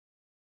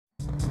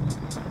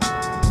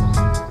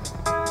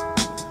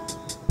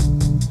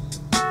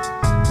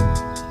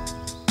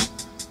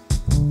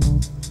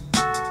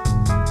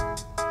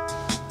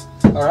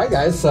Alright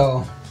guys,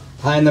 so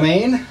behind the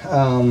main,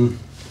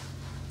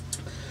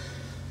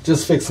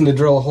 just fixing to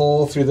drill a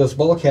hole through this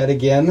bulkhead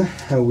again.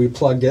 We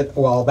plugged it a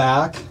while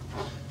back,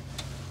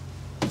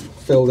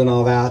 filled in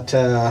all that,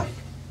 I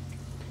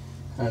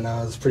don't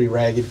know, it was a pretty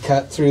ragged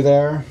cut through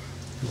there.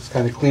 Just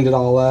kind of cleaned it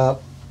all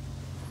up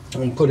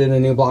and put in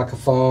a new block of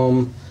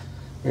foam.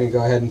 We're going to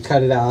go ahead and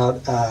cut it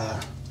out.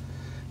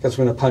 Guess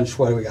we're going to punch,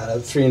 what do we got, a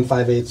 3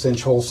 5/8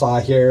 inch hole saw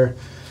here.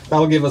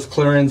 That'll give us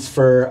clearance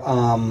for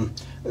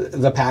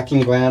the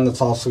packing gland that's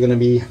also going to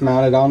be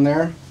mounted on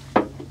there.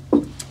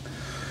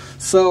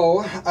 So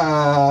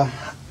I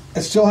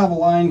still have a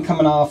line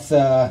coming off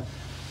the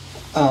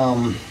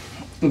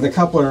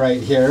coupler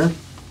right here,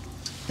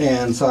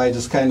 and so I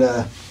just kind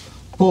of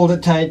pulled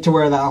it tight to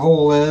where that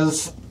hole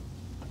is,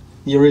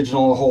 the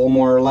original hole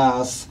more or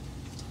less,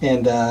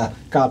 and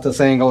got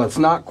this angle. It's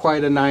not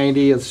quite a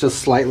 90, it's just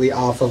slightly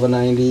off of a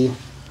 90.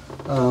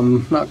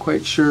 Not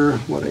quite sure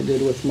what I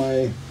did with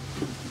my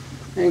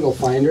angle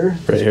finder.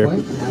 Right here. I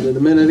had it a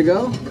minute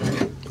ago.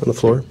 On the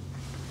floor?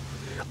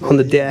 On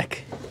the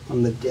deck.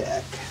 On the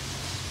deck.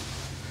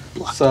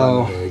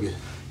 So,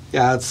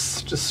 yeah,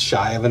 it's just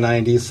shy of a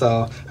 90,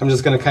 so I'm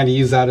just going to kind of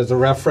use that as a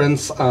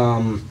reference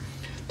to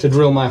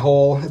drill my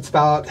hole. It's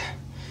about,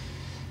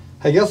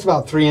 I guess,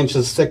 about 3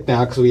 inches thick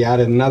now because we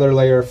added another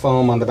layer of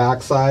foam on the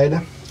back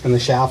side in the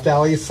shaft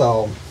alley,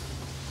 so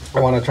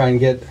I want to try and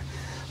get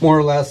more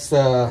or less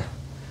the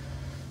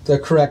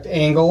correct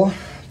angle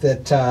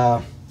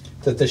that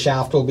that the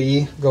shaft will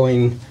be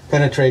going,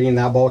 penetrating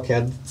that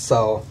bulkhead.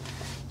 So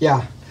yeah,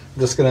 I'm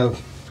just gonna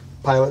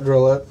pilot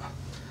drill it,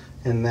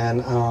 and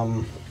then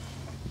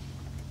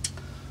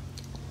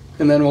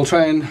we'll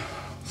try and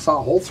saw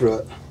a hole through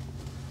it.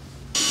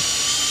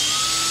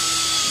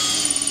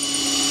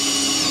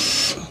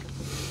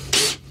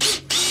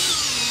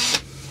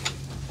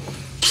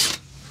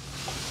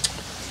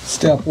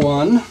 Step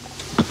one,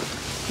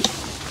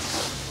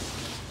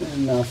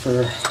 and now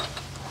for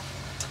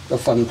the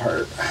fun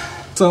part.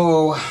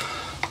 So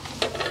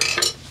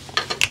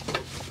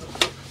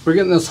we're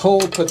getting this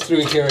hole put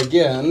through here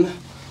again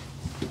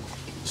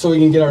so we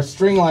can get our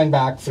string line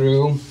back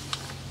through,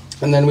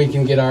 and then we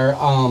can get our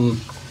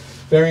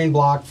bearing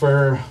block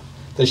for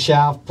the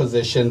shaft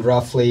positioned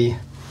roughly,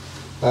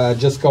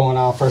 just going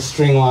off our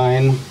string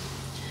line,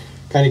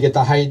 kind of get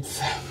the height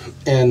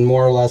and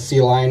more or less the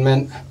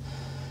alignment,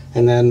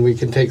 and then we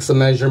can take some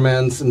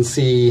measurements and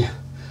see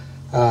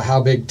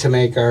how big to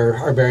make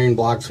our bearing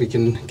blocks. We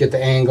can get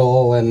the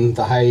angle and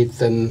the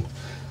height and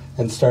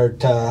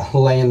start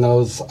laying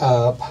those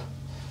up.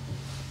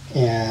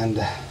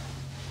 And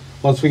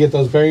once we get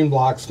those bearing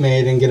blocks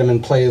made and get them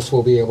in place,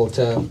 we'll be able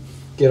to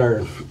get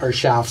our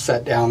shaft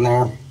set down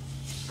there.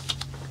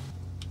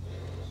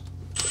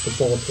 The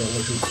bulkhead,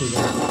 as you see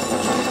there.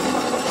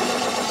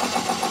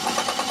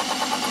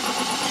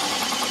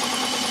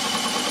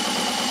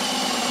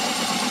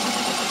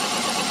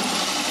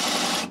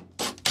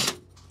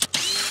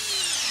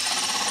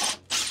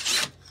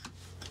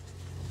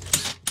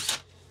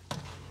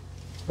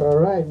 All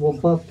right, we'll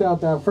bust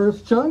out that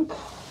first chunk.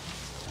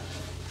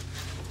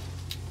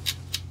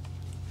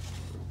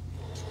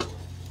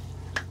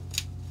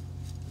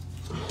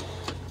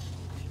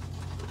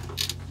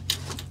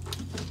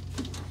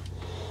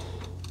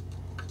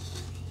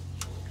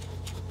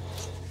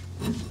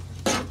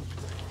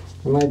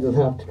 I might just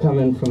have to come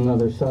in from the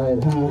other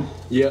side, huh?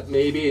 Yep,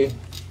 maybe.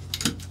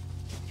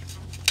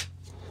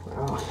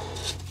 Wow.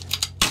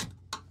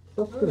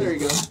 Oh, there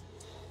you go.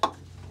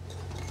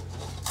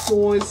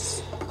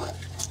 Nice.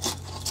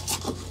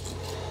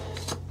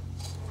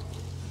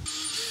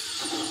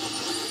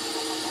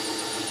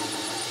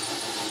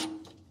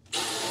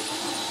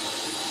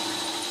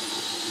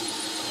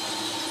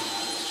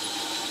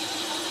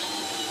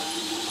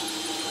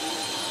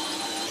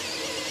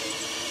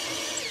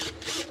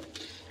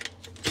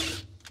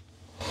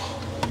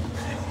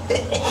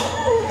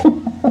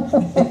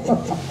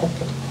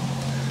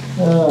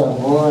 Oh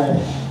boy.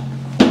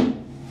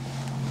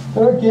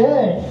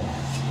 Okay.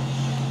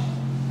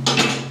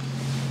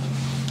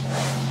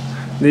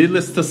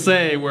 Needless to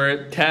say, where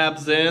it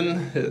tabs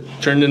in, it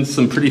turned into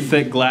some pretty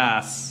thick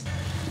glass.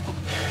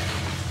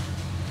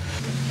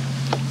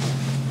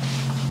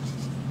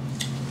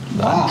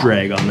 Wow.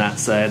 Drag on that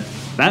side.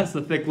 That's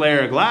the thick layer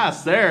of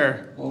glass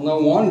there. Well, no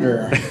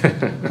wonder.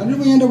 How did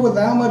we end up with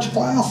that much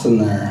glass in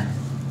there?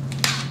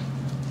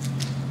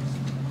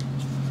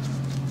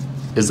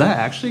 Is that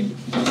actually,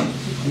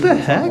 what the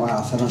heck?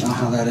 Glass. I don't know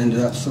how that ended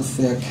up so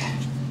thick.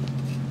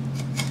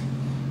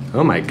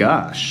 Oh my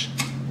gosh.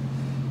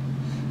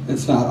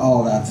 It's not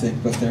all that thick,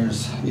 but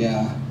there's,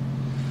 yeah.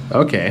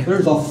 Okay.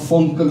 There's a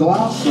funk of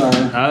glass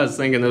there. I was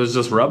thinking it was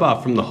just rub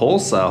off from the hole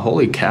saw.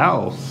 Holy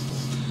cow.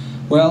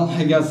 Well,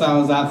 I guess that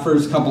was that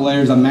first couple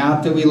layers of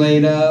mat that we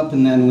laid up,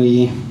 and then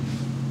we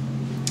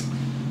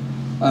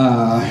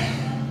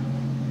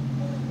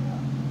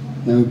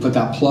put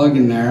that plug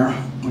in there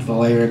with a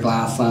layer of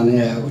glass on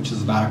it, which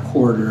is about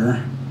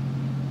 1/4.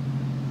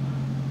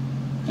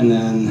 And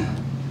then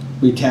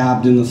we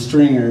tabbed in the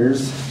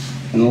stringers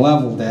and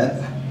leveled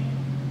it.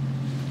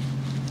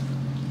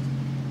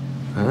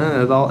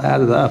 It all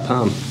added up,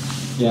 huh?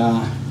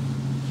 Yeah.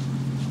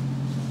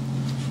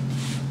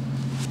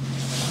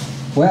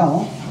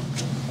 Well,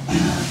 let's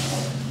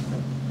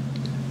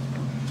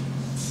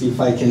see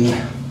if I can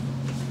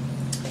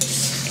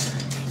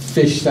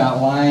fish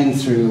that line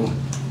through.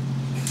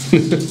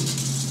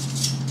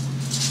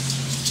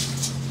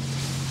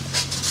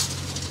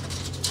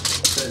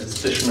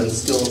 His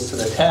fisherman's skills to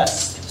the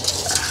test.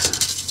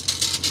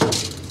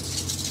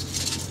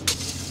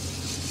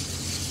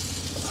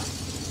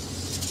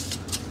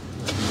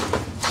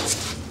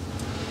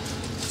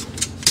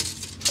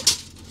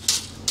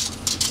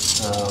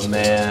 Oh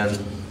man,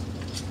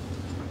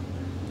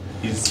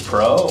 he's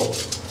pro.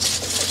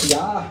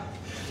 Yeah,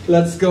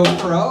 let's go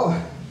pro.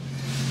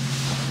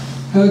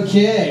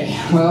 Okay,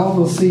 well,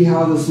 we'll see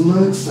how this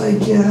looks, I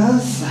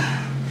guess.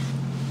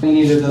 We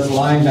needed this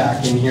line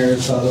back in here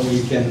so that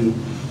we can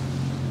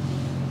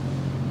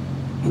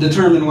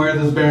determine where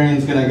this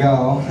bearing's gonna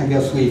go. I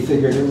guess we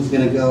figured it was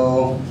gonna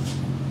go,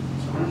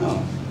 I don't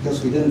know, I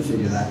guess we didn't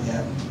figure that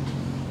yet.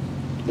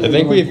 I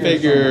think we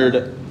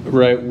figured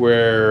right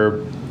where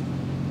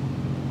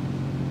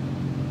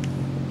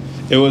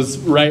it was,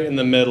 right in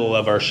the middle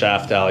of our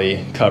shaft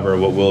alley cover,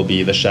 what will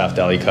be the shaft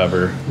alley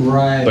cover.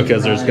 Right.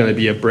 Because there's going to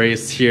be a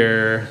brace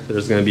here,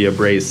 there's going to be a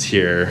brace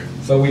here.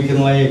 So we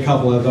can lay a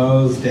couple of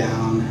those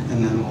down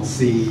and then we'll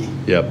see.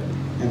 Yep.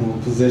 And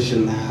we'll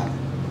position that.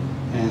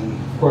 And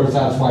of course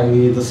that's why we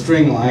need the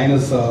string line,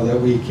 is so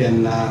that we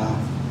can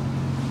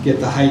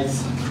get the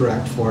heights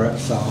correct for it.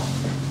 So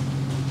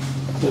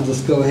we'll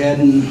just go ahead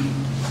and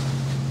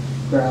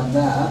grab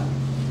that.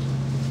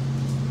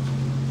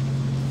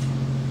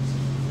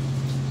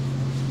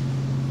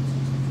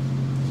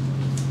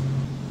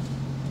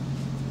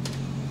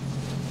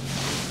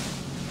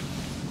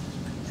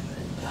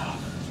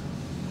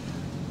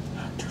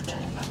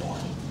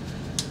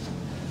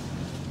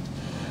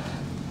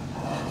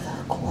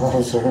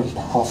 Those are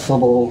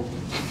impossible.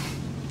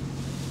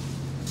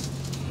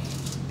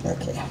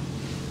 Okay.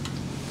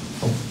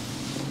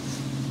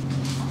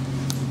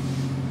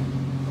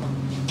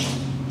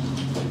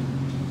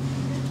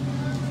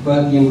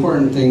 But the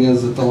important thing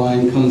is that the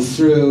line comes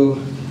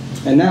through,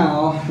 and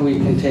now we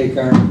can take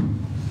our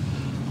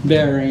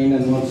bearing,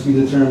 and once we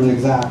determine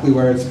exactly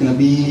where it's going to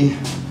be,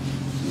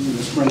 we can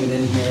just bring it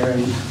in here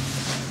and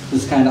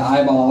just kind of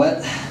eyeball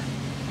it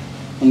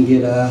and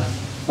get a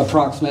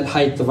approximate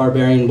height of our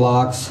bearing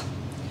blocks.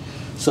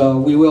 So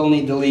we will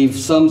need to leave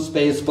some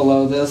space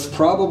below this,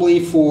 probably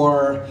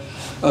for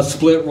a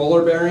split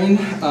roller bearing.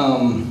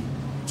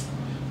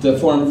 The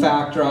form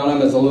factor on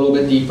them is a little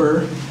bit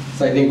deeper,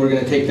 so I think we're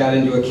going to take that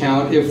into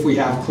account if we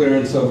have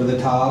clearance over the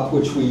top,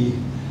 which we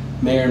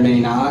may or may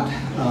not.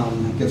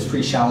 It gets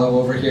pretty shallow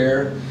over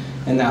here,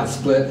 and that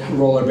split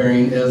roller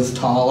bearing is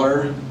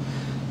taller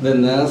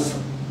than this,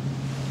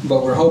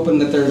 but we're hoping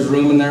that there's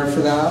room in there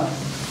for that.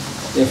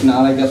 If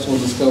not, I guess we'll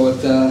just go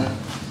with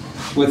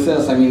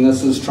this. I mean,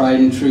 this is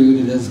tried and true,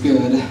 it is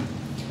good,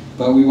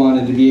 but we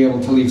wanted to be able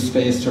to leave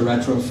space to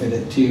retrofit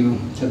it to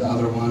the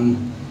other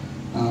one,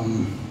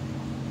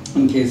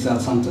 in case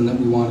that's something that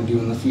we want to do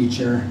in the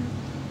future.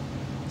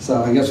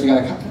 So I guess we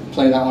got to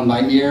play that one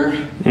by ear.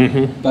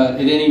 Mm-hmm. But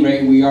at any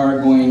rate, we are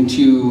going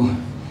to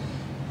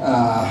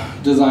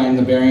design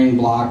the bearing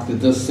block that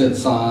this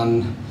sits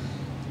on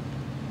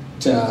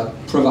to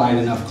provide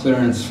enough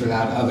clearance for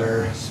that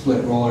other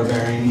split roller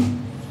bearing.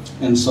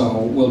 And so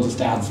we'll just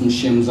add some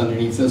shims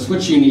underneath this,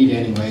 which you need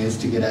anyways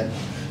to get it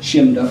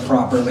shimmed up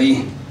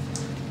properly.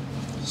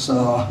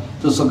 So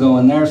this will go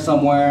in there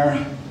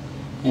somewhere,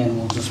 and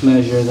we'll just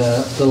measure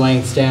the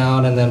length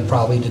down, and then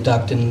probably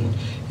deduct an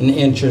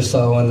inch or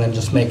so, and then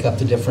just make up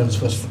the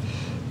difference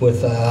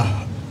with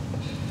a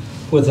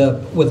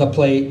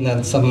plate, and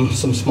then some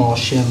small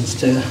shims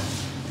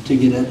to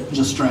get it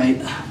just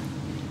right.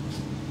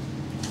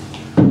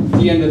 At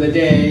the end of the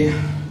day,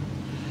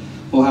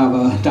 we'll have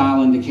a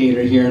dial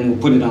indicator here, and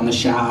we'll put it on the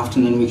shaft,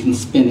 and then we can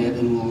spin it,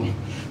 and we'll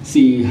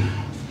see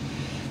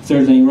if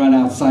there's any run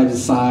out side to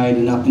side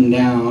and up and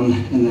down,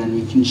 and then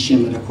you can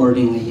shim it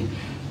accordingly.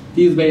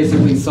 These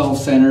basically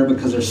self-center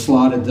because they're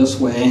slotted this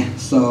way,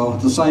 so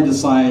the side to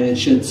side it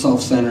should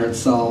self-center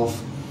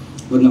itself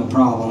with no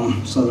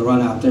problem, so the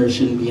run out there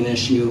shouldn't be an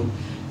issue.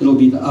 It'll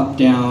be the up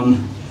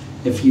down.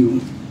 If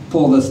you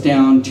pull this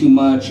down too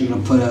much, you're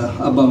going to put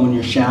a bow in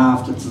your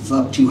shaft. If it's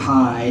up too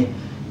high,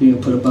 you're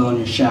going to put a bow in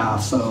your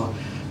shaft. So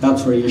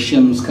that's where your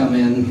shims come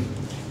in,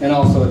 and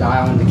also a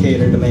dial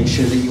indicator to make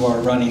sure that you are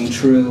running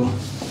true.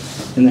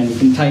 And then you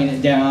can tighten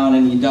it down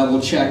and you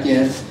double check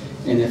it,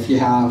 and if you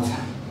have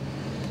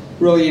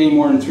really any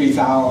more than 3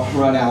 thou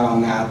run out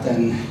on that,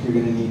 then you're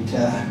going to need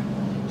to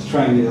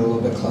try and get a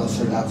little bit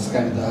closer. That's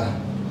kind of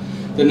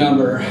the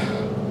number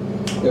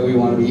that we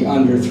want to be,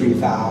 under 3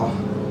 thou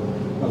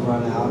of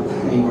run out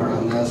anywhere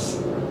on this.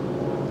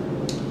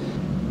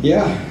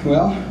 Yeah,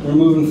 well, we're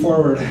moving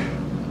forward.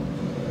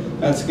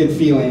 That's a good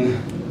feeling.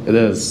 It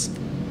is.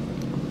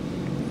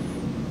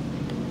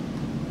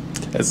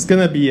 It's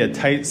going to be a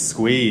tight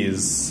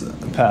squeeze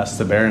past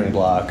the bearing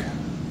block.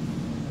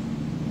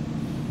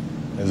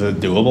 Is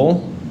it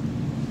doable?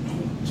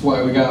 That's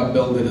why we gotta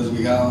build it as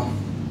we go.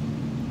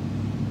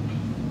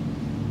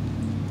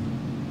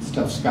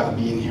 Stuff's gotta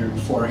be in here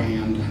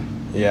beforehand.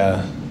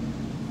 Yeah.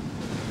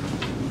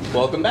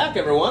 Welcome back,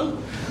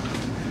 everyone.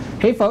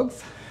 Hey,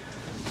 folks.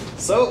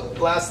 So,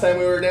 last time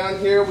we were down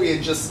here, we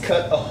had just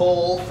cut a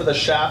hole for the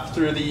shaft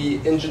through the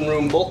engine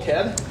room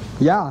bulkhead.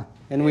 Yeah,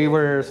 and we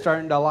were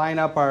starting to line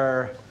up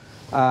our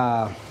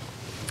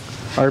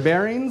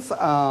bearings,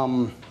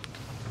 kind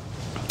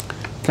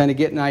of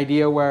get an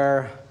idea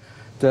where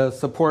the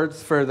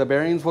supports for the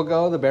bearings will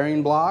go, the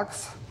bearing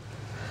blocks.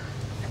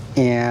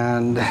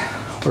 And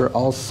we're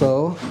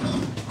also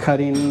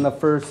cutting the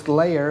first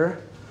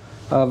layer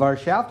of our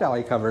shaft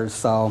alley covers.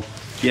 So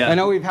yeah. I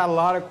know we've had a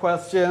lot of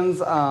questions.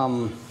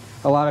 A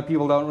lot of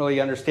people don't really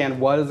understand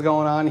what is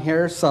going on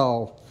here.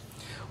 So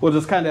we'll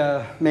just kind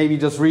of maybe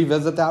just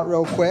revisit that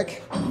real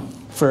quick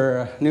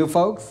for new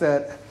folks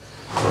that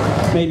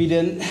maybe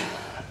didn't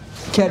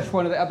catch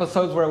one of the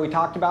episodes where we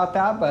talked about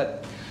that.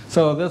 But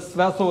so this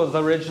vessel was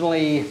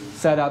originally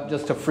set up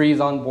just to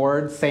freeze on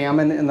board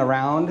salmon in the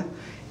round,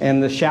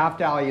 and the shaft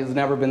alley has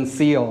never been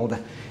sealed.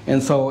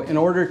 And so in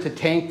order to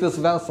tank this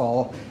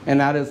vessel, and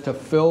that is to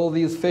fill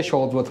these fish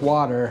holds with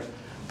water,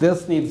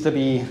 this needs to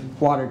be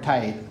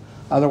watertight.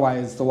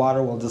 Otherwise the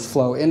water will just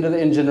flow into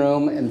the engine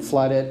room and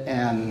flood it,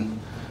 and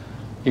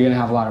you're gonna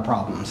have a lot of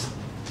problems.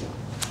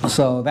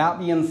 So that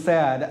being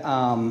said,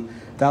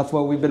 that's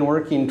what we've been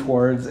working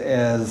towards,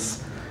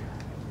 is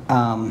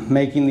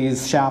making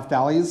these shaft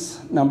alleys,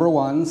 number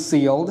one,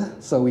 sealed,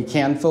 so we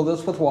can fill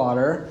this with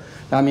water.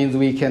 That means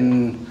we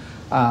can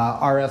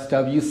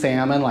RSW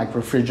salmon, like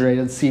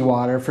refrigerated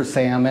seawater for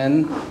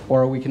salmon,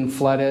 or we can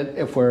flood it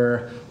if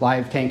we're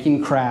live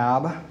tanking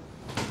crab.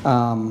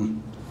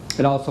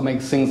 It also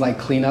makes things like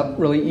cleanup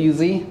really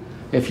easy.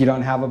 If you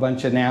don't have a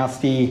bunch of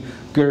nasty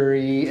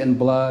gurry and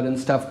blood and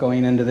stuff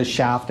going into the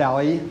shaft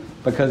alley,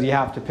 because you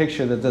have to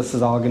picture that this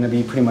is all going to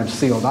be pretty much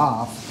sealed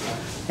off.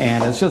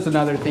 And it's just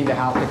another thing to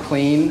have to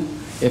clean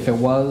if it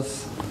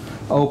was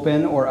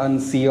open or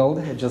unsealed.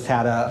 It just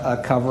had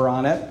a cover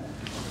on it.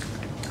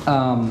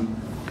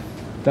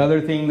 The other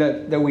thing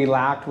that we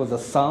lacked was a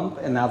sump,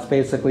 and that's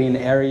basically an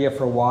area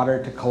for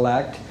water to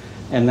collect,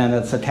 and then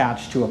it's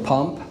attached to a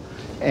pump,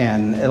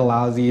 and it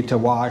allows you to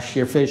wash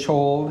your fish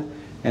hold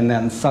and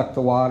then suck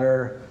the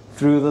water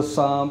through the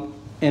sump,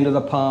 into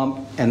the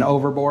pump, and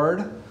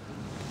overboard.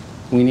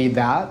 We need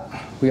that.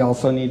 We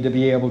also need to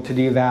be able to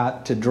do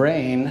that to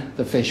drain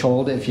the fish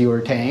hold if you were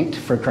tanked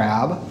for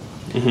crab.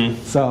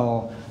 Mm-hmm.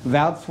 So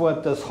that's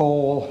what this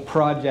whole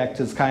project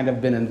has kind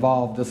of been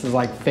involved. This is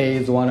like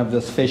phase one of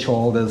this fish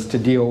hold, is to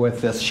deal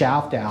with this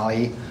shaft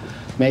alley,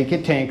 make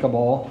it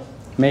tankable,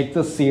 make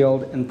this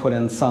sealed, and put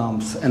in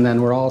sumps. And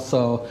then we're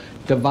also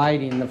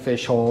dividing the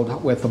fish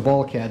hold with the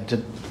bulkhead to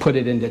put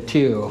it into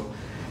two.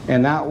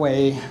 And that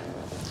way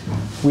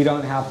we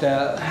don't have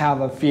to have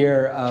a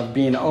fear of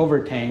being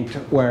over-tanked,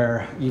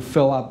 where you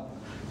fill up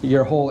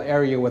your whole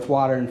area with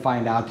water and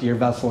find out that your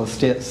vessel is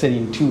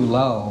sitting too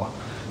low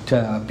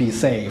to be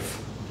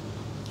safe.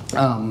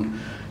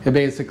 It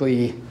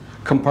basically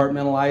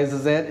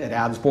compartmentalizes it. It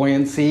adds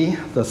buoyancy.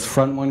 This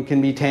front one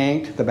can be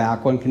tanked, the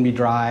back one can be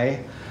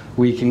dry.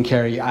 We can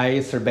carry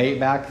ice or bait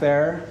back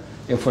there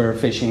if we're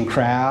fishing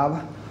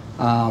crab.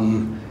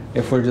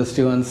 If we're just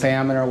doing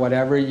salmon or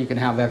whatever, you can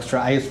have extra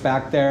ice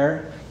back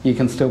there. You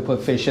can still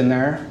put fish in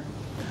there.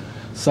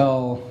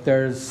 So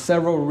there's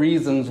several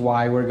reasons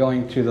why we're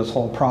going through this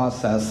whole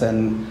process,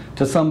 and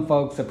to some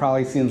folks it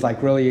probably seems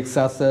like really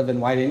excessive, and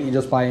why didn't you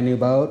just buy a new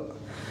boat?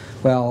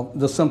 Well,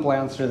 the simple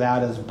answer to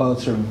that is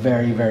boats are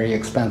very, very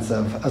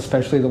expensive,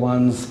 especially the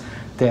ones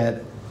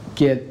that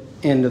get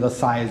into the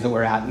size that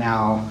we're at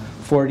now,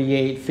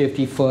 48,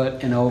 50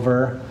 foot and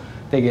over.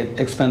 They get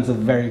expensive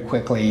very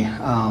quickly.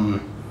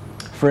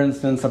 For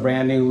instance, a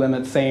brand new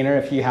limit seiner,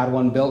 if you had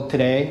one built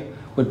today,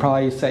 would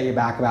probably set you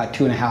back about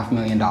 $2.5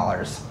 million.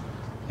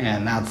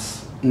 And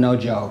that's no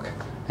joke.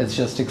 It's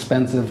just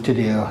expensive to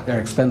do. They're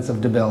expensive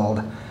to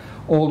build.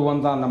 Old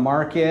ones on the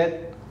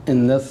market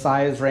in this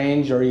size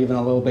range, or even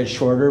a little bit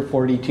shorter,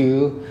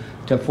 42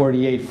 to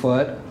 48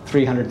 foot,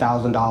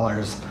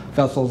 $300,000.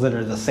 Vessels that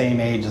are the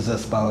same age as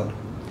this boat.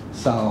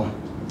 So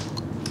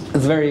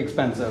it's very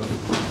expensive.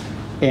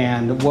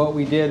 And what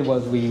we did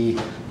was we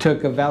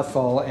took a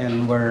vessel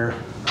and we're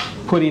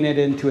putting it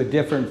into a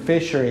different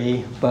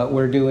fishery, but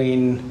we're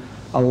doing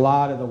a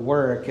lot of the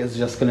work is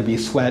just going to be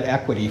sweat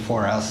equity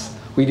for us.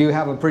 We do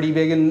have a pretty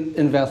big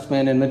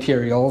investment in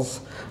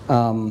materials, but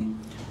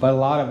a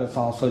lot of it's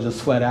also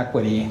just sweat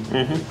equity.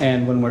 Mm-hmm.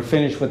 And when we're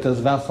finished with this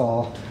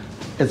vessel,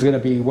 it's going to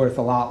be worth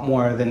a lot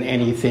more than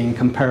anything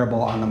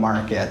comparable on the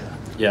market.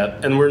 Yeah,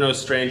 and we're no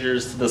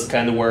strangers to this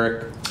kind of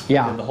work.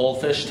 Yeah. Did the whole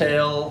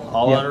fishtail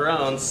all on our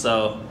own,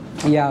 so.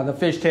 Yeah, the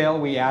fishtail,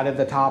 we added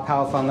the top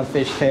house on the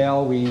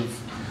fishtail. We've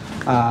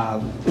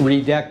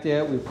redecked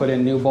it, we put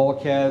in new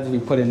bulkheads, we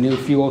put in new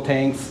fuel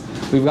tanks.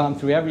 We've gone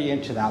through every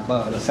inch of that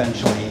boat,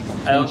 essentially.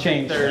 I don't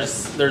think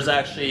there's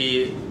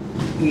actually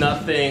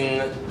nothing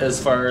as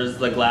far as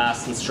the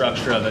glass and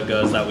structure of it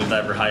goes that we've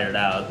ever hired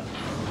out.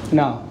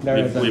 No, there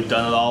isn't. We've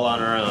done it all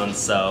on our own,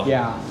 so.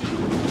 Yeah.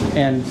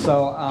 And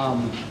so,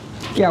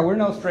 yeah, we're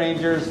no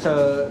strangers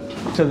to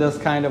this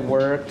kind of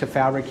work, to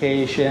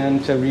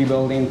fabrication, to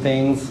rebuilding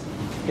things.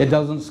 It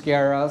doesn't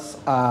scare us.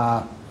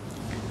 A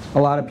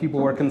lot of people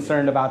were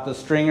concerned about the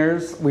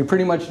stringers. We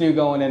pretty much knew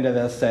going into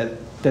this that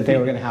they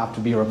were going to have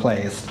to be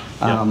replaced.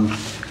 Yep.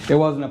 It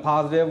wasn't a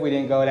positive. We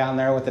didn't go down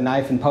there with a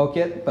knife and poke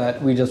it,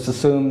 but we just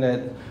assumed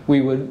that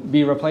we would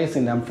be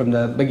replacing them from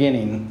the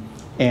beginning.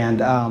 And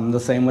the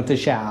same with the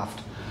shaft.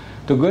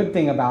 The good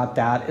thing about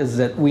that is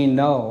that we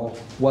know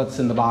what's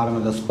in the bottom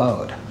of this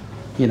boat.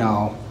 You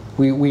know,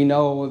 we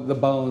know the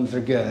bones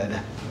are good,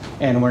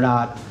 and we're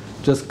not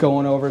just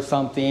going over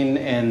something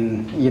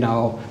and, you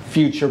know,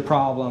 future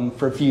problem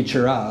for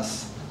future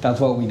us. That's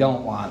what we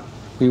don't want.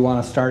 We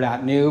want to start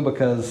out new,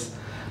 because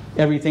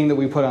everything that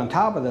we put on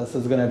top of this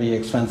is going to be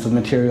expensive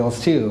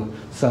materials too.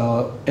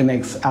 So it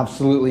makes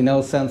absolutely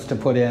no sense to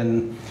put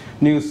in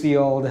new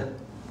sealed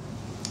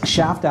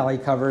shaft alley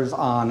covers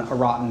on a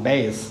rotten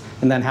base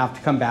and then have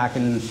to come back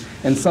and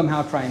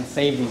somehow try and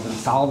save these and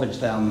salvage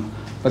them,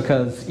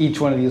 because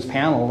each one of these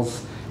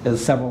panels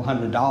is several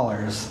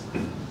 $100s.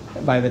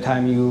 By the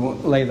time you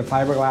lay the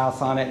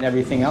fiberglass on it and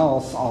everything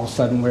else, all of a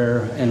sudden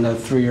we're in the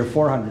 $300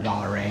 or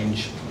 $400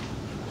 range.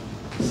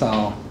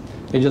 So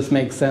it just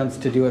makes sense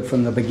to do it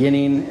from the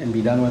beginning and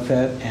be done with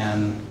it,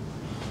 and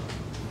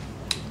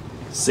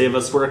save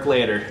us work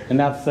later. And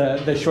that's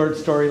the short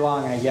story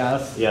long, I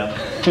guess. Yeah.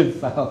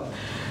 So,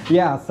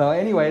 yeah, so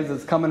anyways,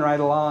 it's coming right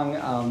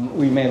along.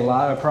 We made a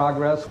lot of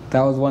progress.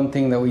 That was one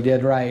thing that we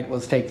did right,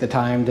 was take the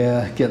time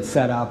to get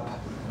set up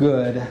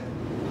good,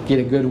 get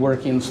a good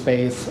working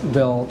space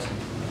built,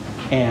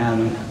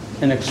 and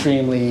an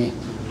extremely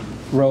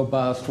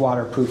robust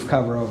waterproof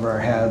cover over our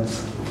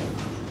heads.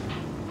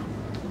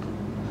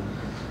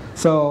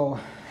 So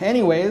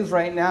anyways,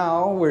 right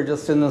now we're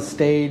just in the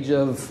stage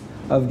of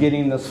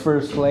getting this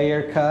first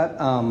layer cut.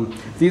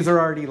 These are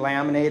already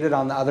laminated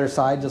on the other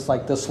side, just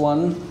like this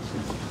one.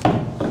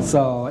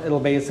 So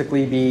it'll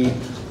basically be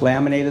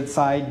laminated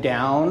side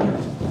down,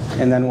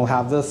 and then we'll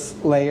have this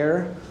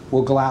layer.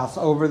 We'll glass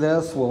over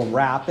this, we'll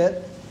wrap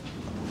it,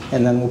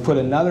 and then we'll put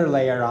another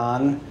layer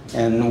on,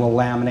 and we'll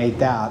laminate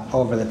that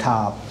over the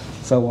top.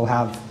 So we'll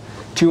have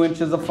 2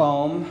 inches of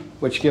foam,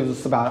 which gives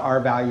us about our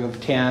value of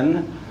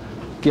 10,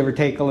 give or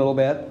take a little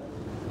bit.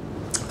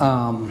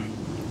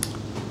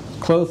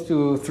 Close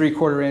to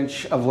 3/4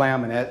 inch of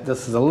laminate.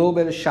 This is a little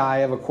bit shy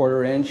of a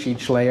 1/4 inch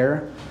each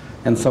layer,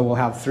 and so we'll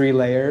have 3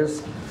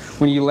 layers.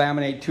 When you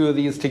laminate 2 of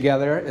these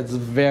together, it's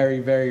very,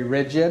 very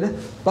rigid,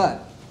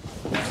 but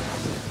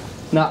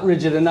not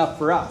rigid enough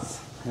for us,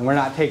 and we're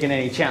not taking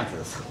any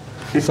chances.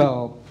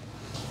 So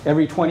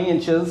every 20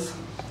 inches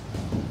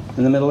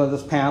in the middle of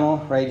this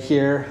panel, right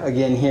here,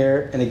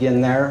 and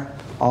again there,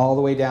 all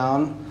the way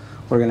down,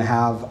 we're going to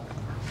have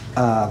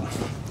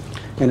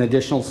an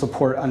additional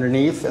support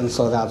underneath, and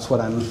so that's what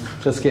I'm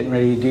just getting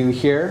ready to do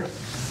here.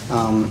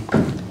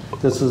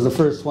 This is the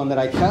first one that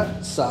I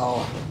cut,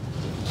 so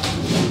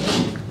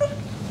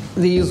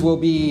these will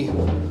be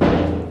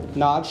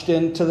notched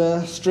into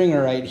the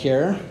stringer right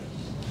here,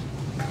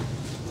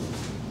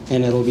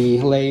 and it'll be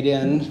laid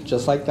in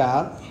just like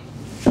that,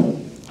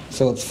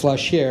 so it's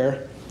flush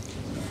here,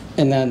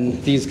 and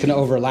then these can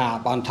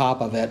overlap on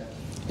top of it,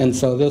 and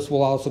so this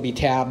will also be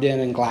tabbed in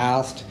and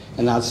glassed,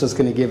 and that's just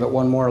going to give it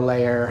one more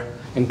layer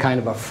in kind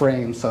of a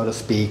frame, so to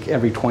speak,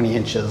 every 20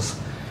 inches.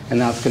 And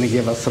that's going to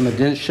give us some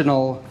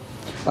additional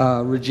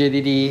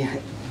rigidity,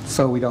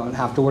 so we don't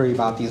have to worry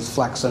about these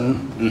flexing.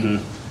 Mm-hmm.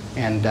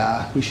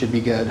 And we should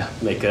be good.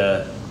 Make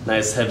a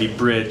nice heavy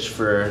bridge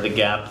for the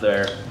gap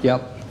there.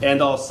 Yep.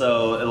 And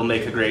also, it'll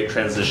make a great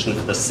transition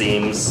for the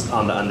seams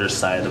on the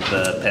underside of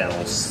the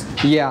panels.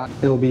 Yeah,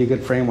 it'll be a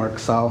good framework.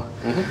 So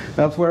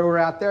that's where we're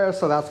at there.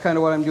 So that's kind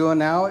of what I'm doing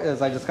now,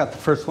 is I just got the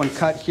first one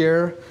cut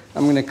here.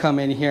 I'm going to come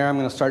in here, I'm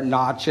going to start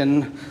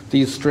notching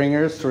these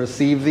stringers to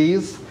receive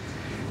these.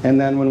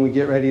 And then when we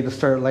get ready to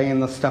start laying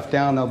the stuff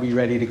down, they'll be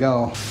ready to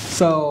go.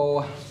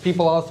 So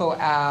people also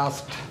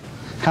asked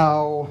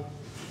how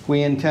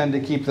we intend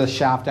to keep this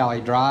shaft alley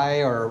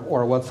dry,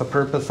 or what's the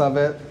purpose of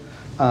it.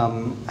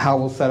 How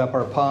we'll set up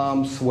our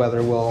pumps,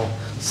 whether we'll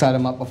set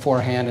them up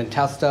beforehand and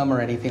test them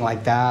or anything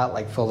like that,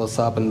 like fill this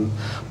up and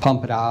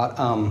pump it out.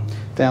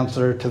 The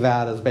answer to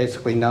that is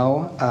basically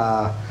no.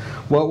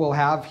 What we'll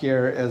have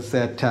here is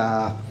that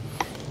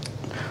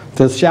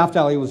this shaft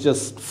alley was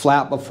just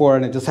flat before,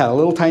 and it just had a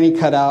little tiny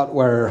cutout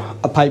where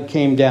a pipe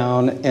came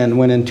down and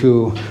went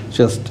into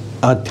just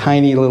a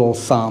tiny little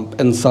sump.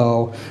 And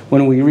so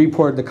when we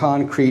repoured the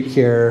concrete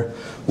here,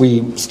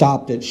 we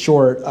stopped it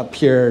short up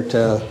here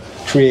to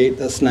create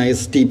this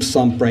nice deep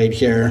sump right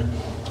here.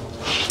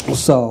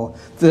 So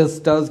this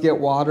does get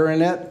water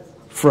in it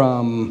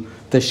from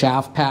the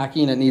shaft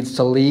packing. It needs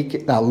to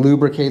leak. That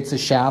lubricates the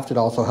shaft. It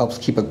also helps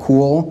keep it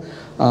cool.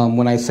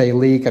 When I say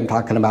leak, I'm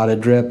talking about a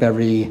drip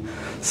every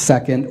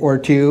second or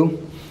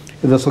two.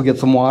 This will get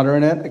some water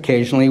in it.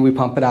 Occasionally we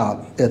pump it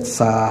out.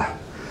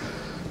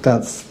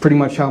 That's pretty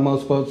much how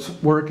most boats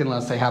work,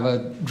 unless they have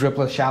a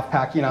dripless shaft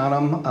packing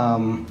on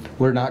them.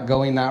 We're not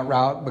going that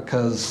route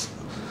because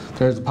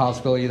there's a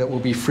possibility that we'll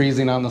be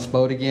freezing on this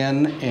boat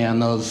again, and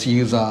those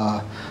use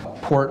a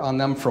port on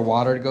them for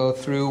water to go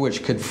through,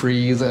 which could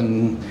freeze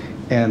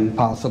and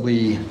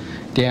possibly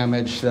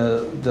damage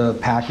the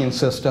packing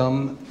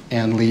system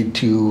and lead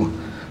to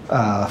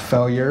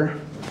failure.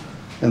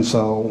 And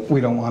so we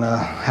don't want to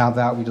have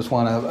that. We just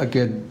want a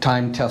good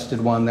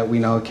time-tested one that we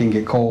know can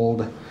get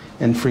cold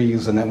and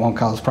freeze and it won't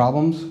cause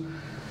problems.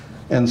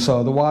 And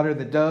so the water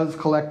that does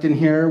collect in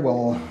here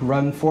will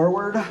run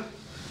forward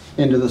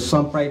into the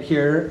sump right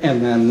here,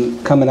 and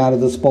then coming out of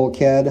this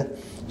bulkhead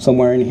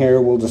somewhere in here,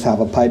 we'll just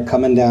have a pipe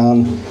coming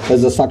down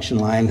as a suction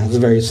line. It's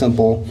very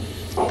simple.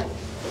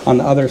 On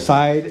the other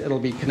side, it'll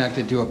be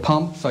connected to a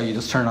pump, so you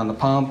just turn on the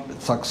pump,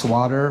 it sucks the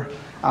water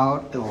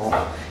out, it'll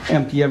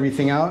empty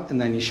everything out, and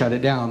then you shut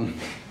it down.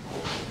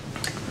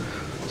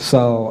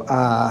 So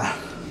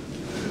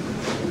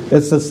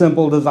it's a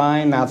simple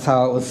design. That's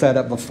how it was set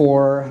up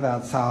before.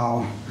 That's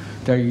how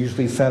they're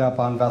usually set up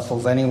on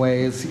vessels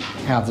anyways. You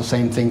have the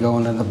same thing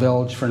going in the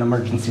bilge for an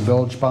emergency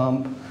bilge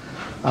pump.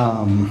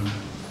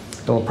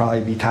 It'll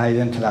probably be tied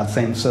into that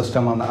same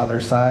system on the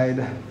other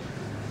side.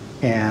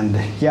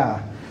 And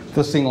yeah,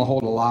 this thing will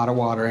hold a lot of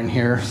water in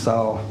here,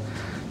 so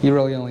you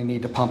really only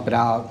need to pump it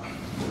out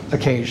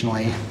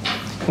occasionally.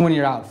 When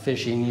you're out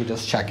fishing, you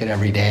just check it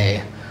every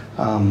day.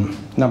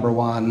 Number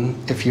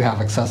one, if you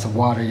have excessive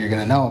water, you're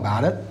going to know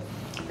about it.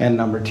 And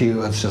number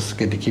two, it's just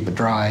good to keep it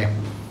dry.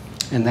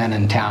 And then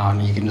in town,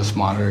 you can just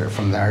monitor it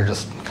from there.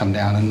 Just come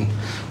down and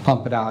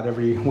pump it out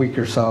every week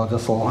or so.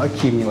 This will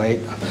accumulate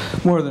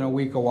more than a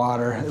week of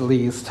water at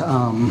least.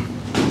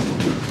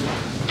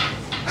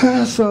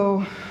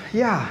 So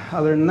yeah,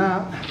 other than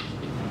that,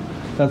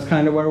 that's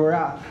kind of where we're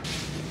at.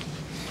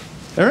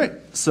 All right,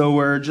 so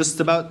we're just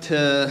about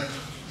to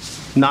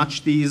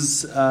notch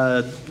these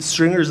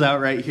stringers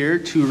out right here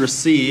to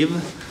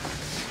receive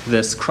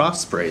this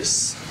cross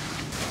brace.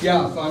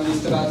 Yeah, so I'm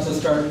just about to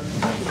start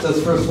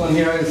this first one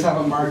here. I just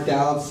have it marked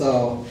out,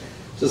 so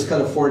just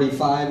cut a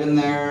 45 in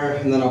there,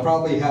 and then I'll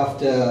probably have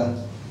to,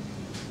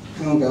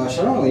 oh gosh,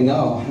 I don't really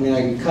know. I mean,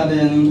 I can cut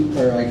in,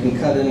 or I can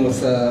cut in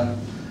with a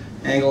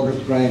angle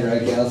grinder, I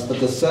guess, but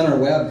the center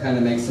web kind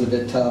of makes it a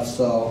bit tough,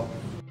 so.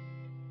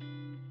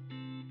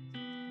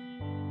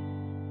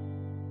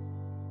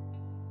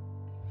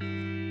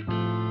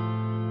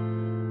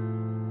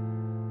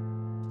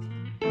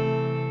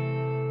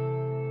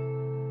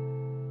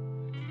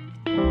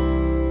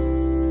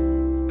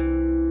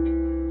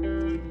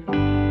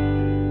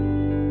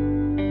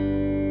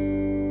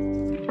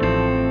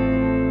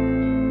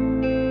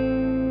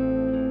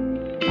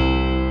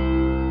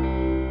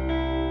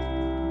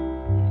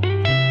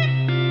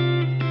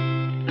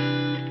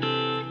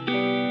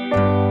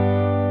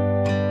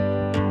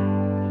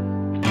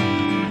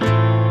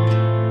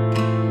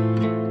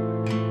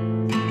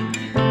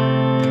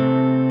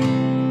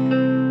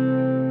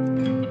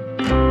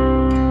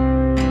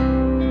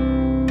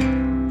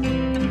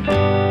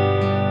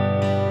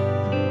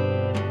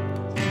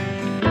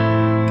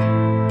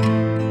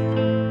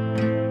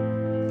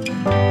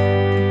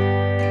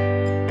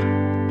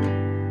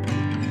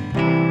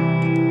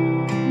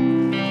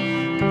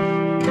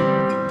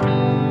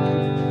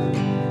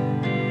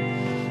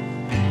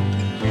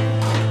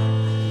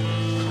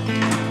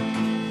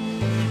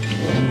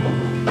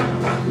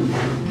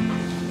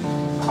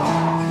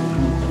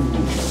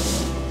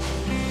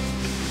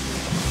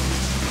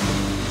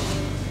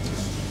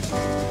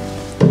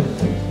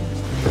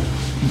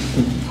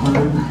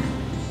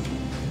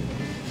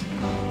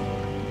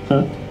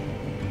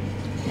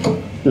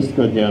 Just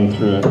go down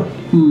through it.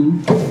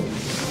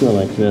 Go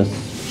like this.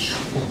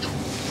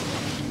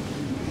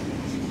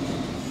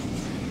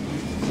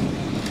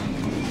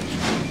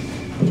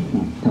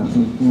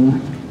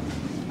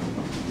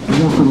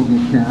 This little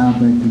bit tab, I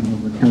can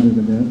overcut it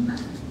a bit.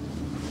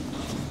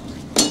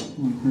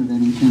 Won't hurt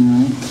anything,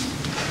 right?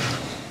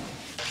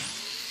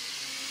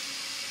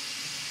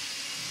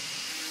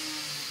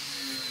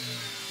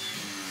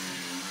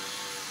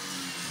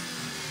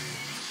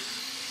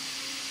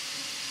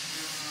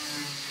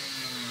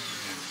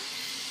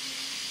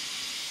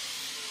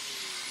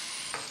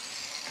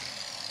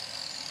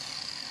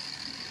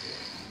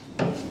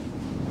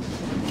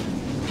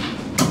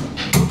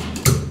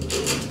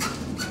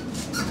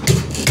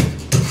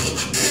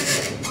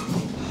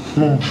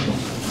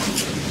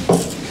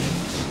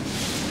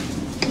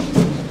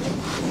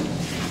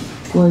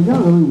 Well, it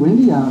got really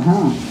windy out,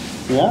 huh?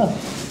 Yeah.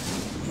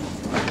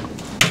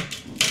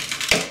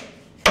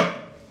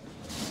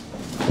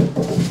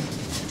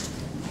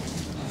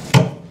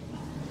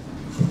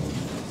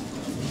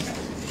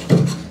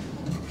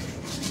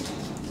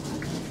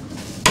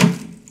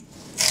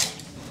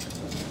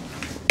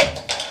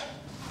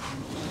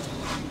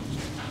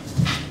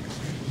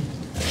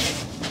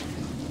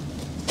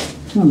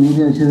 Well,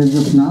 maybe I should have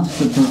just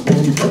notched it that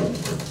way.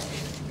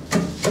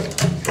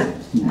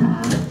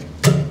 Nah.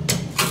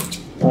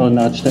 Oh,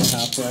 notched it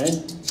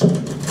halfway.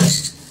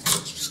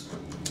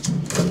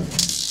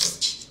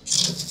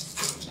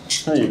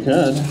 Oh, you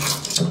could.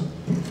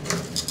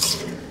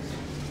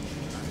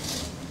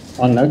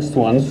 On next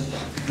ones.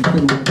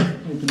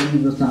 I I could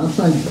leave this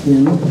outside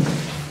skin.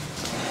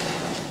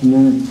 And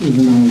then it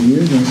isn't all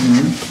weird right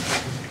now.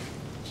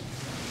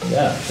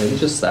 Yeah, maybe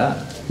just that.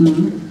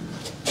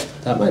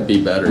 Mm-hmm. That might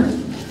be better.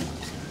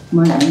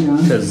 Might be,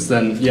 huh? Because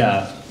then,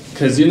 yeah,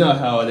 because you know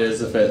how it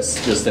is if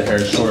it's just a hair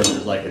short,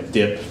 there's like a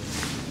dip.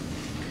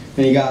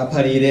 And you gotta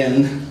putty it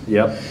in.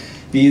 Yep.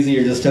 Be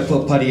easier just to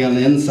put putty on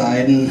the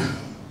inside and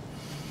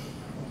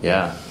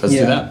Yeah, let's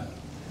do that.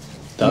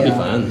 That'll be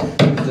fun.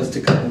 Just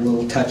a couple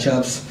little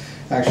touch-ups.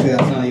 Actually,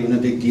 that's not even a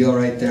big deal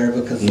right there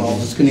because it's all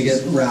just gonna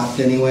get wrapped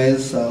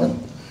anyways, so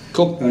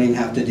Cool. don't even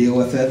have to deal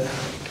with it.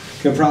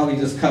 Could probably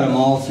just cut them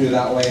all through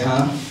that way,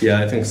 huh? Yeah,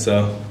 I think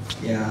so.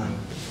 Yeah.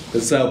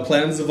 That's how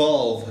plans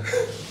evolve.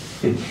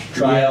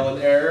 Trial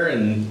and error,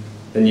 and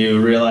then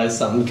you realize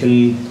something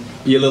can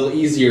be a little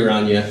easier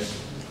on you.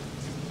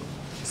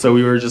 So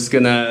we were just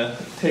gonna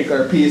take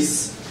our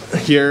piece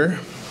here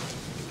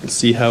and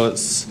see how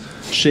it's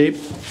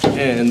shaped,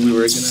 and we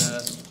were gonna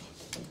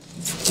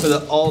put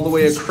it all the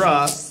way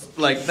across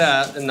like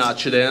that and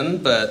notch it in,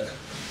 but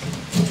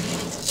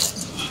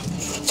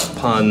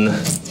upon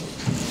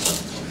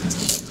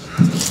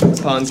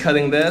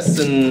cutting this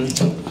and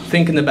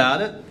thinking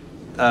about it,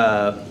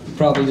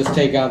 Probably just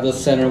take out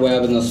this center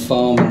web and this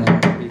foam and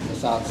then leave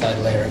this outside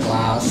layer of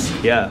glass.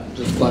 yeah,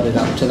 Just butt it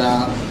up to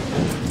that.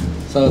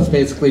 So it's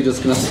basically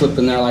just gonna slip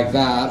in there like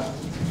that.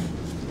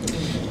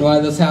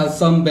 While this has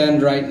some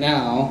bend right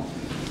now,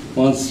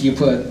 once you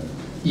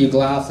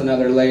glass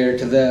another layer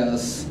to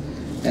this,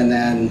 and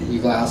then you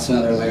glass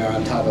another layer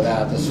on top of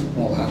that, this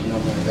will have no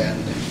more bend.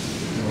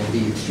 It will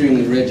be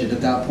extremely rigid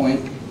at that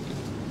point.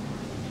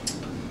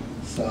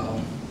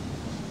 So,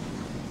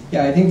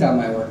 yeah, I think that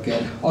might work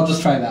good. I'll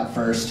just try that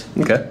first,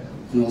 okay.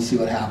 and we'll see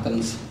what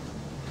happens.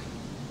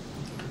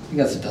 I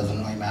guess it doesn't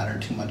really matter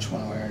too much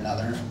one way or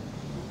another.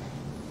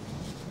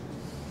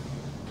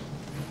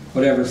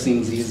 Whatever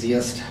seems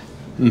easiest.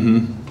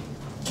 Mm-hmm.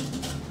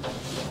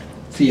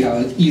 See how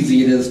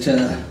easy it is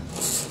to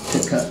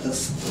cut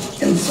this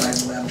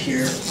inside web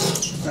here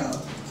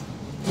without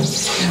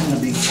having a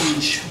big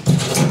huge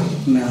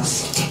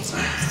mess.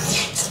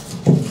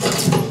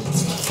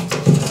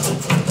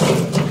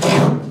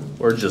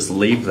 Or just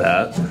leave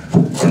that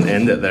and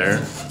end it there.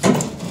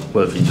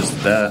 What if you just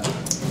did that?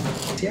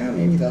 Yeah,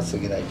 maybe that's a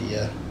good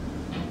idea.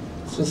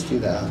 Let's just do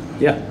that.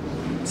 Yeah,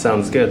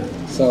 sounds good.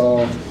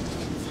 So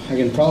I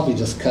can probably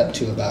just cut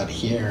to about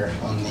here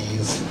on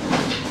these,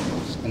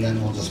 and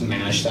then we'll just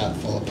mash that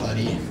full of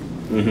putty.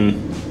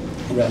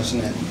 Mm-hmm. Resin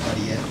it and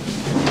putty it.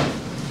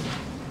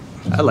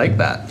 I like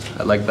that.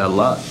 I like that a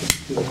lot.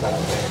 Do it that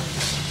way.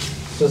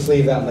 Just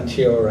leave that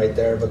material right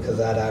there because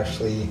that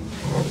actually,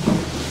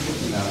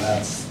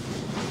 that's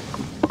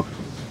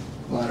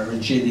a lot of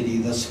rigidity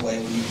this way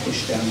when you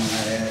push down on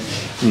that edge.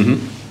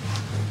 Mm-hmm.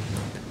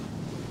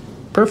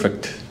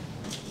 Perfect.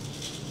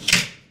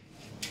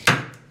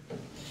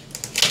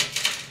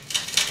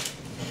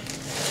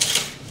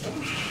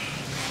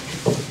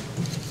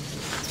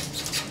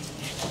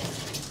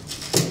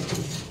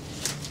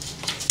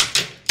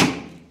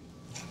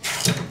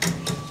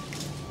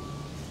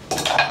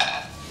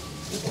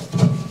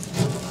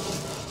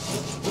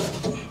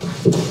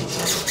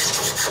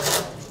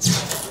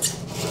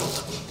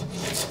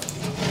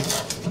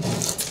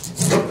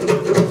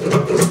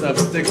 Stuff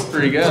sticks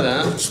pretty good,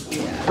 huh?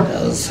 Yeah, it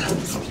does.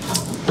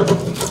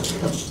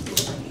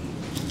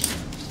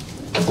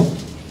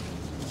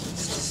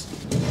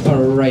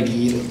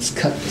 Alrighty, let's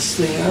cut this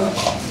thing out.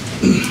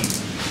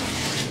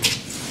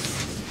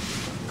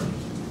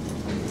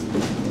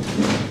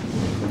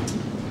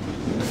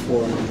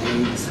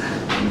 4/8.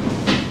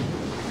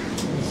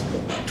 Let's go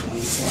about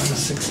 24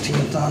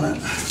 1/16 on it.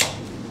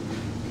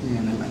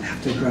 And I might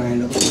have to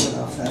grind a little bit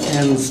off that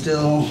end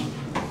still.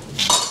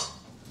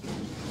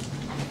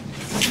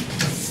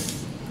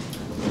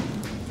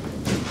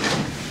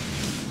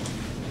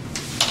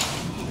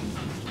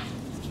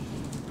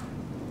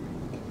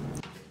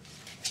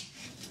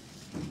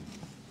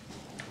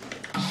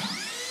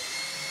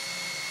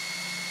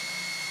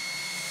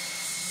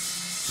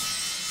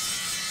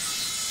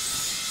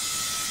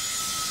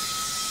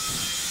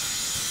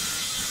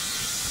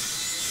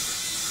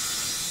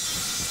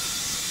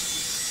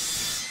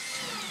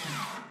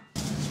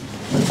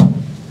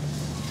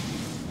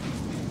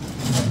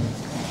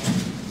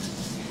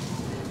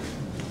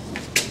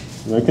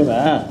 Look at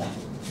that.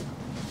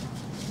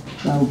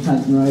 That'll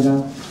tighten right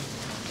up.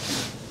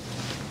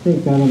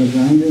 Take that out of the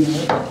grinder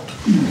now.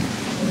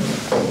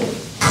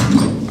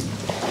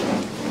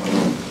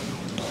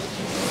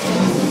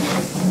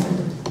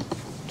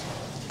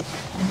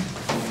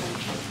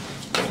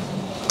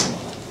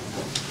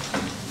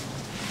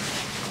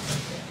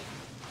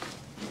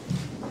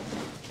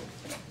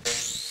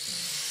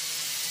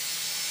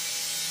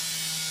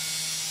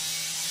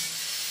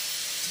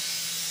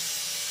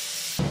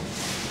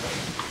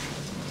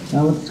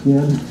 That looks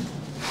good.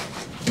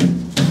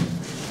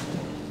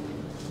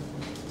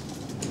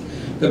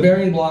 The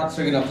bearing blocks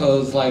are going to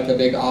pose like a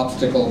big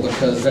obstacle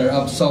because they're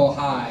up so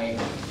high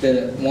that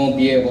it won't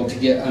be able to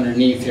get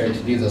underneath here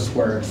to do this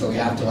work. So we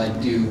have to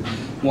like do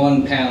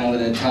one panel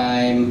at a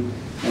time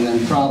and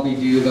then probably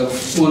do the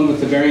one with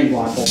the bearing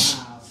block last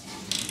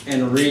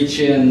and reach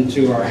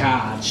into our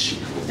hatch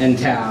and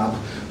tab,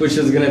 which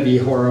is going to be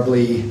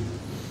horribly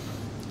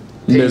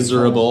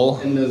Miserable.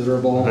 and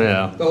miserable.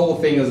 Yeah. The whole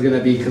thing is going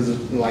to be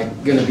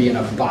going to be in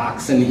a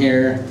box in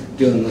here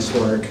doing this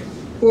work.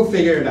 We'll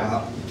figure it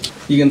out.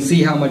 You can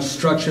see how much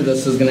structure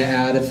this is going to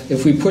add.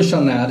 If we push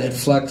on that, it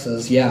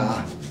flexes,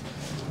 yeah.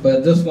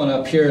 But this one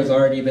up here has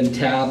already been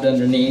tabbed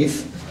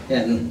underneath,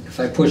 and if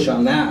I push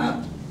on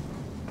that,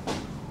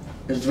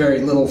 there's very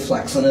little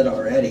flex in it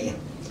already.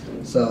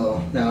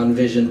 So now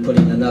envision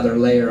putting another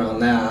layer on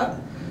that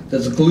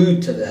that's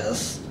glued to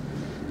this,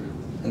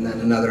 and then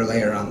another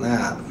layer on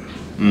that.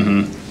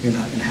 Mm-hmm. You're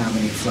not going to have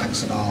any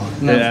flex at all.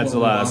 It adds a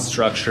lot of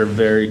structure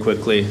very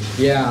quickly.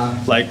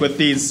 Yeah. Like with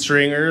these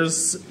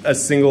stringers, a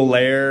single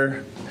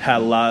layer had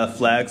a lot of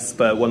flex,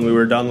 but when we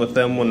were done with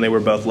them, when they were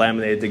both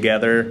laminated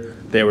together,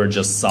 they were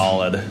just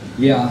solid.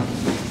 Yeah.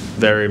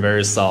 Very,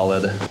 very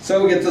solid. So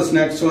we'll get this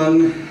next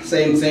one,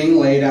 same thing,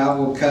 laid out,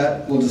 we'll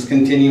cut, we'll just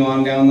continue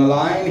on down the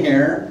line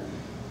here.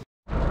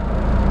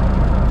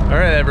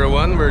 Alright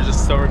everyone, we're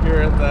just over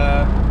here at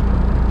the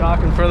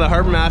dock in front of the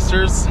Harbor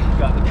Masters.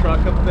 Got the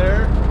truck up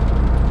there.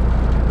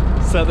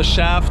 Set the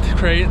shaft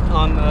crate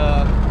on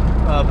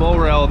the bull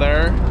rail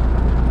there.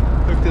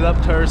 Hooked it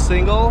up to our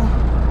single.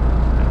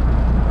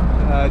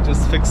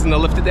 Just fixing to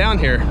lift it down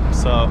here.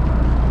 So,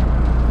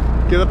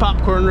 get the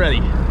popcorn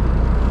ready.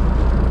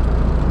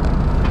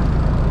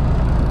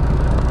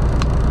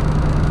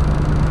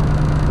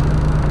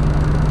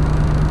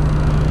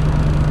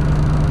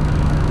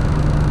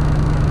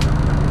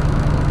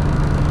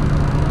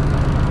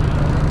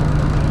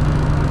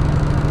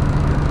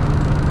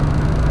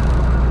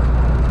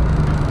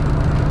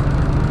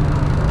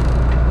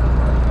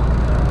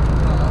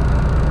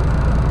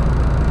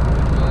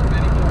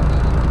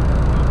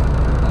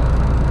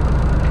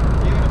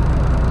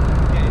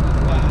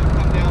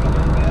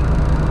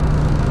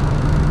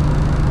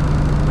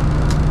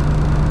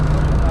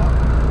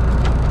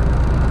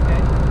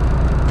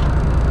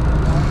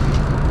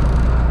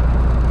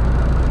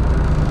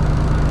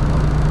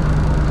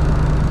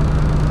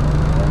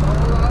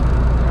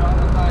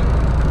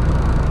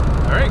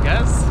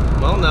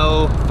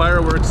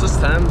 Fireworks this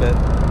time, but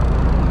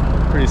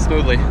pretty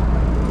smoothly.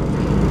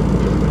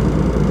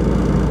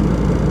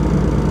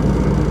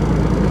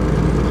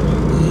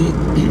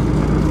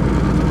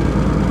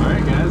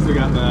 Alright guys, we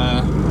got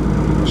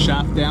the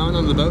shaft down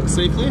on the boat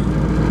safely.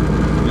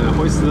 Gonna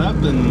hoist it up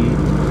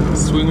and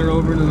swing her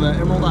over to the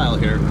Emerald Isle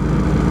here.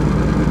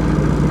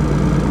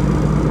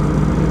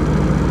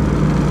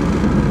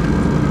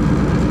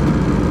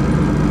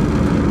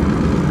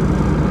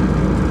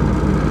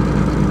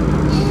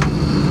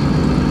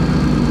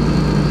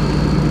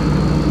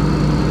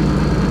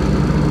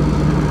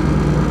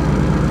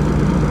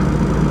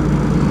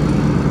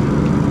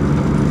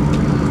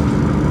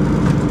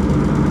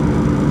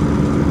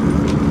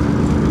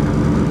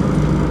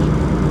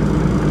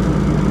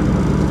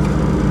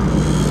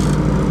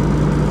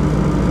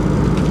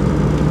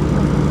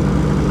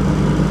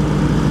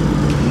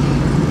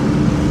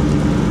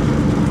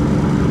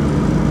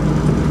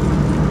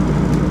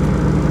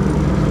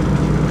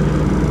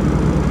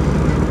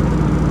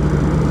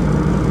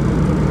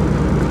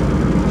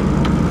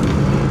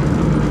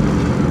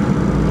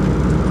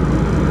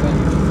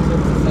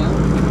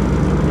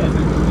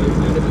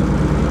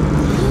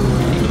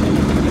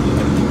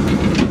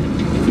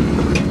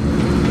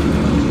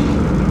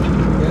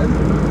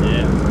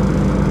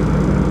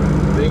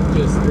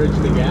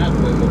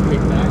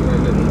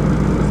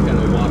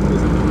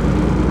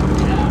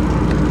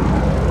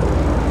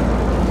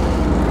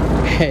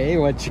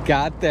 What you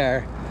got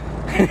there?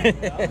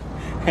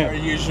 Our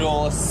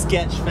usual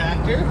sketch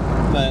factor,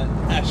 but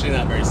actually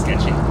not very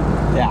sketchy.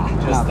 Yeah,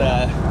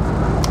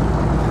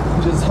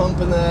 just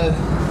humping a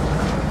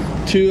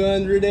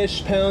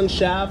 200-ish pound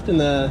shaft and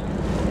a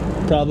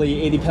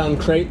probably 80-pound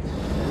crate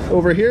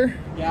over here.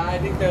 Yeah, I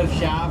think the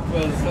shaft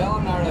was, well,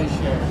 I'm not really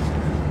sure.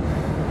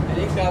 I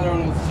think the other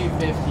one was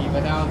 250,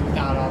 but that was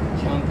without all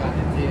the junk on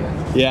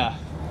it too. Yeah.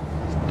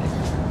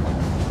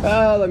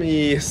 Let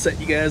me set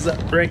you guys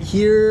up right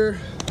here.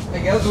 I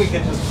guess we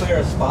could just clear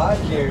a spot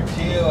here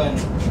too and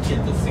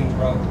get this thing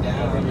broke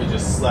down. Let me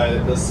just slide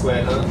it this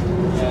way, huh?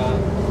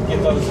 Yeah.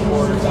 Get those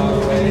quarters out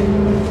of the way. If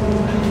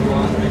you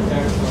want right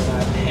there so we're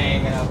not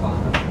hanging up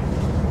on them.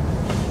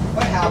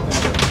 What happened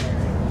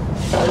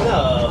here? I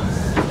know.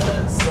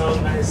 That's so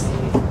nice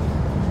and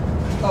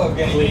oh,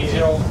 gonna use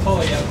your old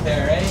pulley up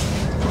there, eh?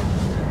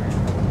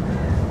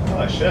 Oh,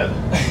 I should.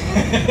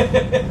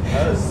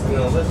 I was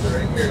gonna lift it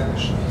right here,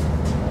 actually.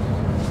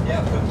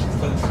 Yeah,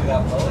 put it through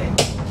that pulley.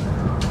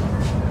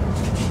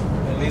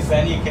 At least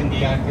then you can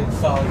be on good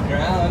solid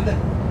ground.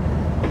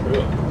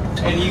 True.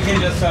 And you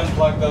can just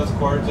unplug those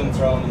cords and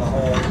throw them in the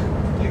hole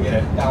to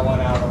get that one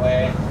out of the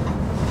way.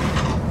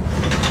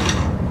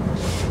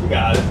 You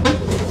got it.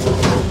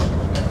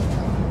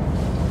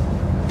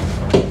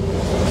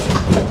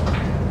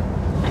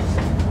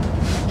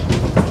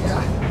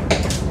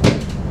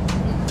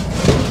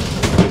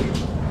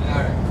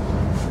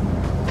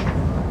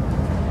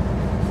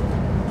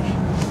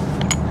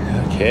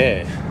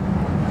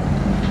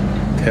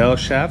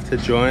 shaft to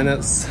join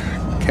its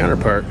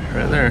counterpart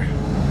right there.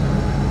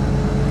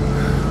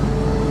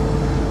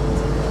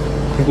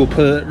 I think we'll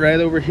put it right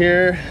over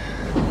here,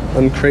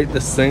 uncrate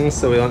this thing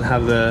so we don't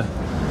have the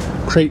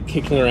crate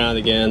kicking around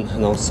again,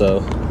 and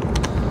also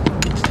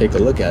take a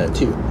look at it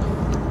too.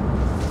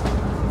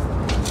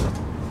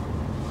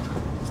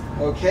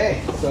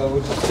 Okay, so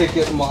we'll just take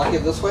it and walk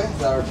it this way. Is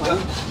that our plan?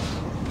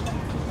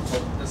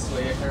 This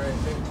way here, I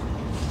think.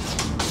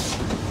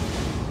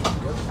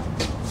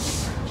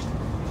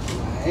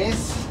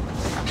 Nice.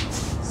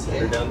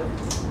 Center down there.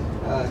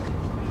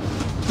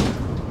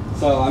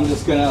 So I'm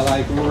just gonna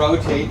like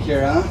rotate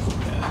here, huh?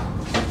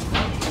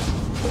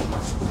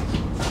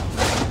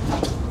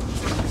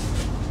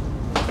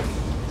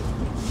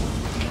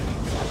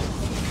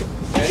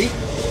 Ready?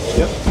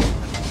 Yep.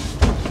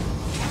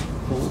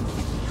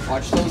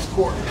 Watch those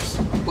corners,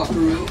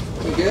 buckaroo.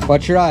 You good?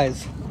 Watch your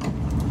eyes.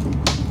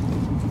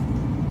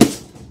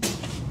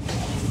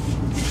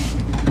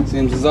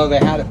 Seems as though they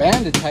had it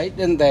banded tight,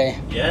 didn't they?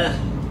 Yeah.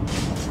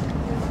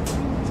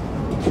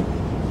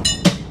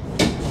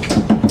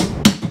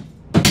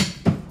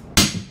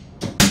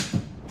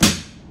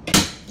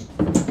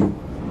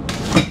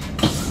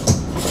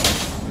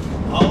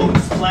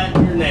 Always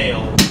flatten your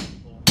nail.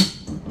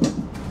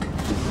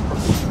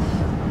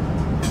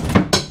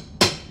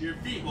 Your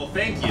feet will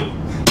thank you.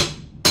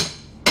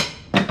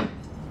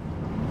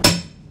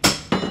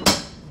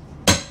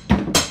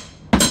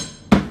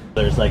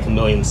 There's like a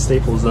million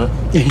staples in it.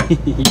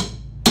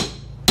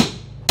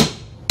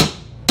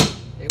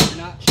 They were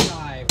not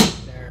shy right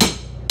there.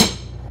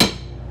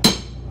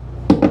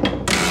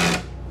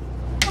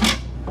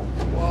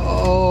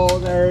 Whoa,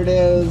 there it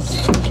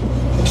is.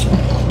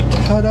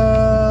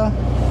 Ta-da!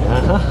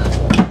 Uh-huh.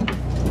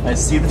 I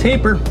see the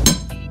taper.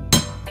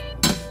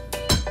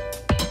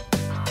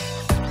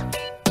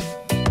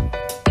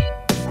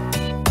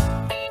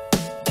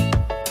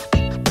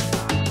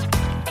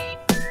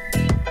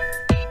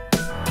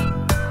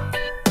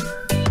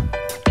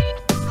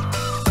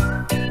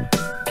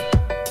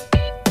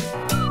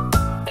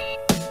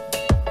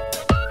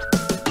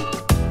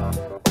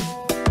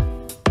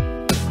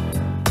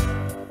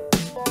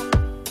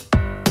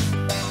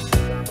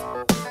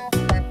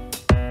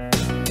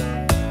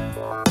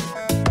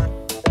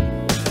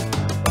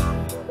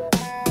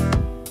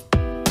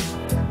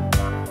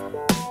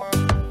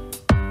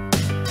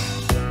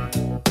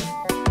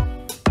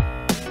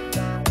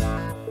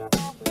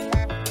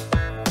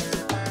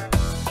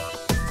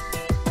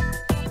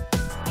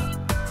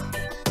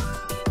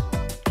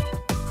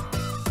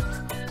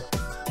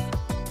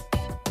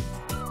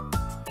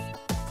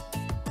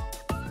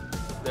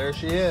 There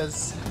she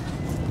is.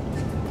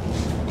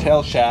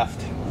 Tail shaft.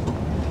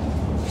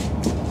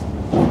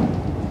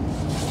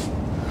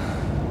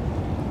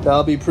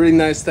 That'll be pretty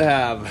nice to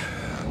have.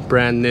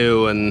 Brand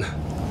new and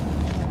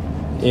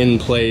in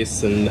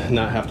place and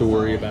not have to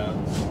worry about.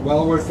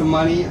 Well worth the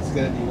money. It's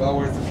going to be well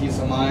worth the peace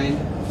of mind.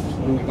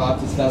 When we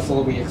bought this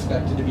vessel, we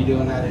expected to be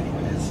doing that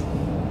anyways.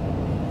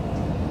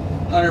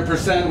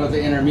 100% with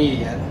the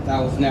intermediate.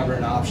 That was never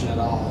an option at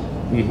all.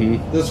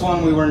 Mm-hmm. This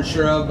one we weren't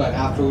sure of, but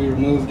after we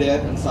removed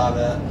it and saw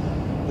the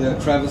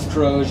crevice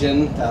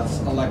corrosion, that's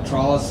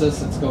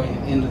electrolysis, it's going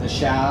into the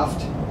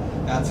shaft.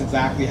 That's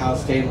exactly how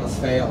stainless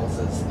fails.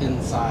 It's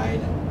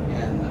inside,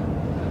 and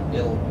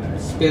it'll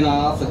spin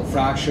off, it'll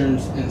fracture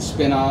and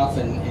spin off,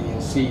 and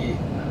you'll see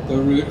the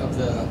root of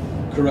the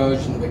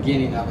corrosion, the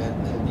beginning of it.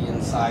 It'll be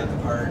inside the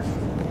part.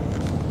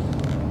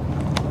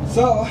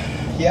 So,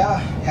 yeah,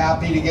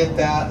 happy to get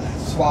that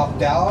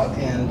swapped out,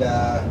 and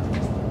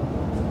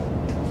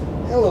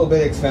a little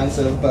bit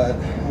expensive, but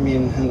I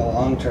mean, in the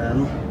long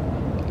term,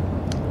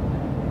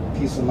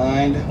 peace of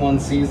mind.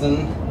 One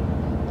season,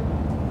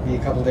 be a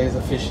couple days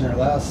of fishing or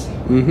less.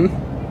 Mm-hmm.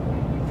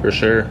 For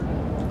sure.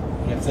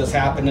 If this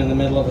happened in the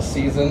middle of a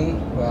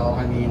season, well,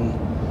 I mean,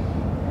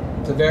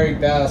 at the very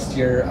best,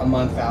 you're a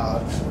month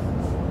out.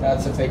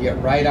 That's if they get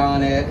right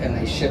on it and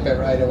they ship it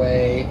right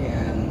away,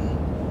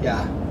 and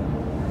yeah,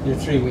 you're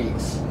 3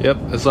 weeks. Yep,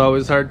 it's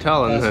always hard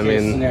telling. Best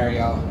case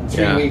scenario. In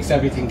 3 weeks,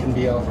 everything can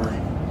be over.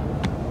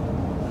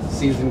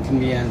 Season can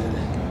be ended.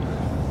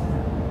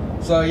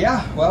 So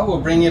yeah, well,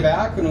 we'll bring you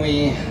back when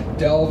we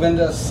delve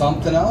into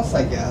something else,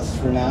 I guess.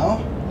 For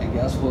now, I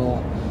guess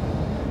we'll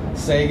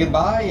say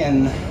goodbye,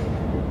 and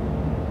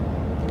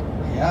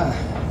yeah.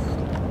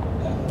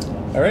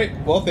 All right,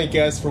 well, thank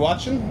you guys for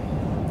watching.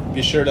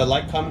 Be sure to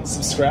like, comment,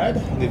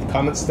 subscribe. Leave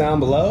comments down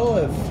below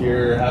if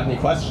you have any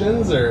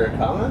questions or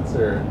comments,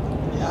 or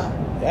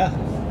yeah,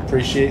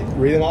 appreciate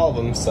reading all of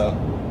them. So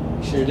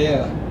sure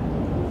do.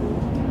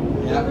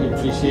 Yeah, we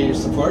appreciate your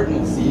support,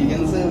 and we'll see you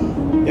again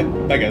soon.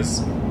 Yep, bye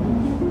guys.